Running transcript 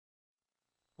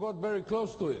got very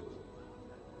close to it.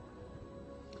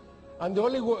 And the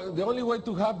only way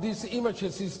to have these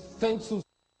images is thanks to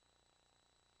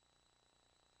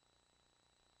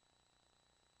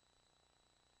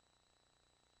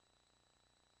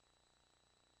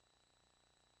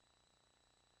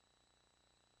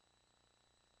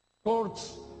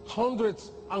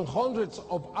hundreds and hundreds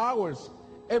of hours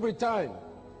every time,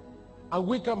 and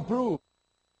we can prove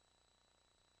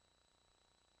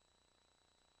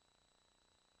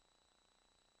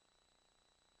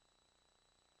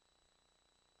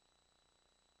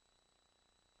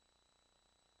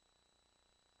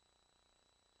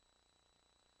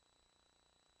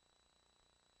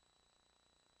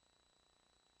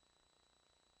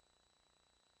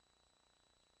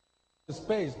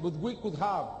space, but we could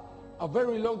have a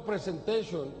very long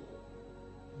presentation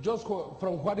just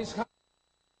from what is happening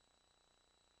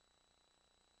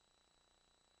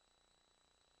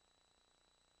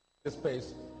in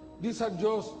space. These are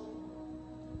just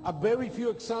a very few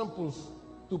examples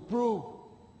to prove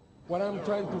what I'm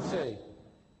trying to say.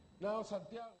 Now,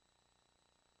 Santiago.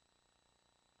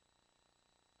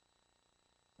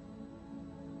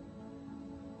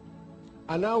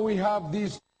 And now we have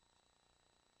this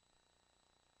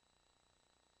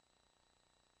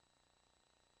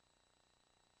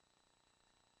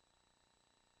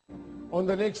on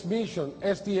the next mission,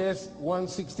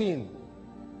 STS-116.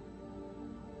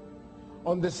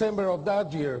 On December of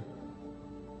that year,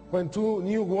 when two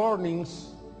new warnings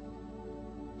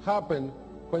happened,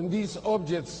 when these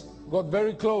objects got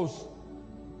very close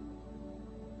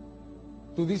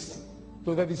to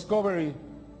the Discovery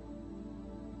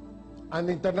and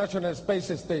the International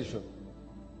Space Station.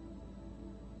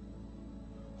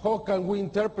 How can we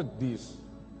interpret this?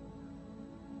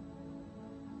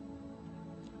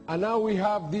 And now we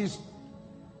have this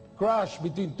crash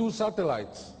between two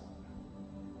satellites,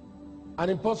 an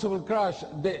impossible crash.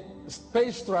 The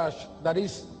space trash that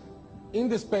is in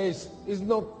the space is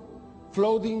not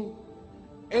floating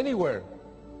anywhere.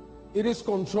 It is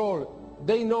controlled.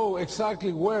 They know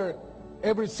exactly where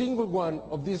every single one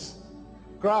of these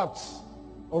crafts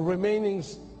or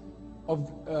remainings of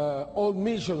old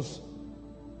missions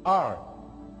are.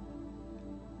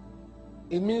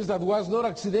 It means that it was not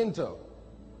accidental.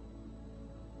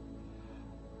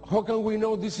 How can we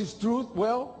know this is truth?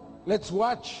 Well, let's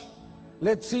watch.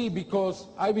 Let's see, because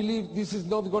I believe this is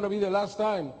not going to be the last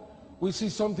time we see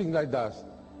something like that.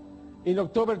 In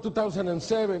October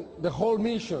 2007, the whole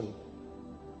mission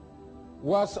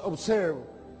was observed.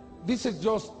 This is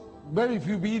just very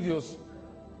few videos.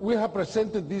 We have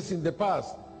presented this in the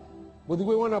past, but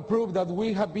we want to prove that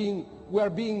we are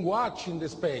being watched in the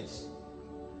space.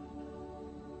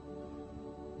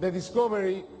 The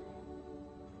Discovery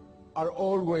are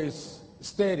always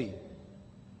steady.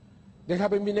 They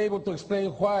haven't been able to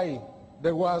explain why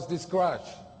there was this crash.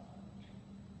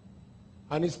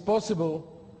 And it's possible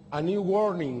a new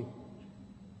warning,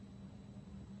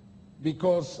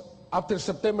 because after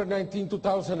September 19,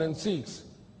 2006,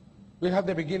 we had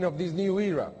the beginning of this new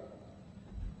era.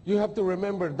 You have to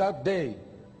remember that day,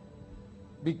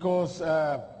 because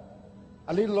a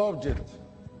little object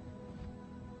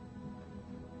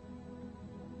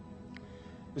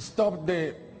stopped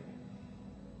the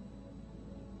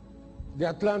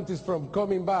Atlantis from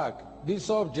coming back. This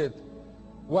object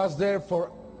was there for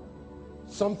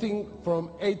something from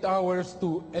 8 hours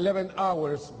to 11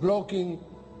 hours, blocking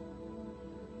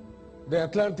the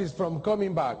Atlantis from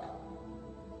coming back.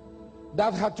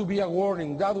 That had to be a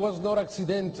warning. That was not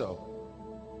accidental.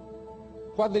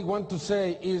 What they want to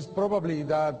say is probably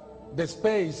that the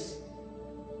space,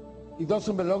 it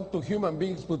doesn't belong to human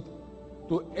beings, but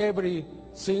to every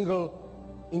single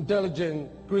intelligent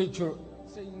creature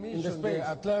in the space. The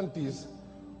Atlantis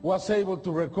was able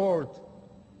to record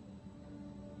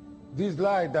this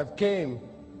light that came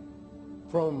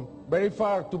from very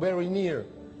far to very near,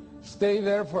 stayed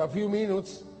there for a few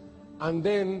minutes, and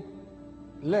then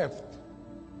left.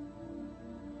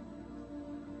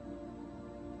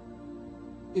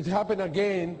 It happened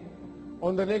again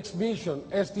on the next mission,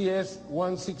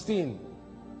 STS-116.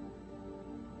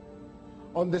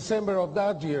 On December of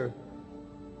that year,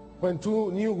 when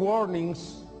two new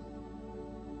warnings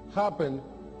happened,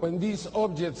 when these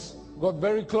objects got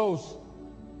very close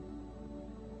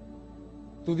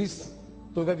to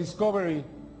the Discovery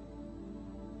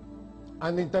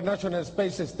and the International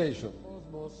Space Station.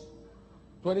 Cosmos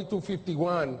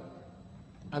 2251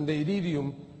 and the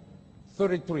Iridium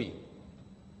 33.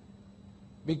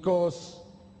 Because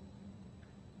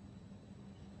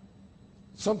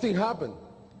something happened.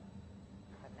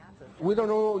 We don't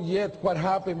know yet what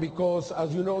happened, because,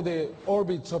 as you know, the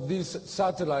orbits of these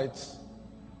satellites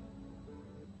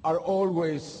are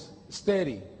always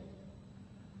steady.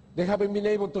 They haven't been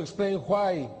able to explain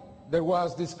why there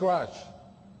was this crash.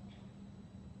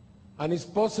 And it's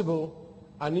possible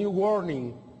a new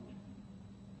warning,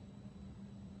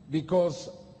 because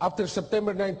after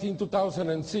September 19,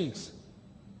 2006,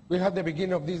 we had the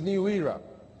beginning of this new era.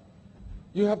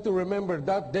 You have to remember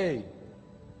that day,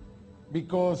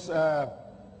 because a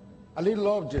little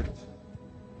object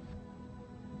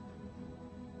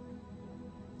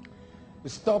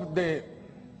stopped the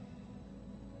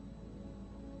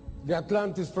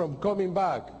Atlantis from coming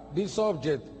back. This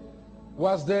object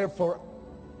was there for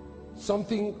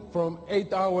something from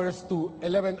 8 hours to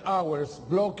 11 hours,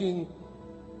 blocking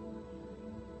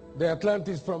the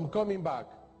Atlantis from coming back.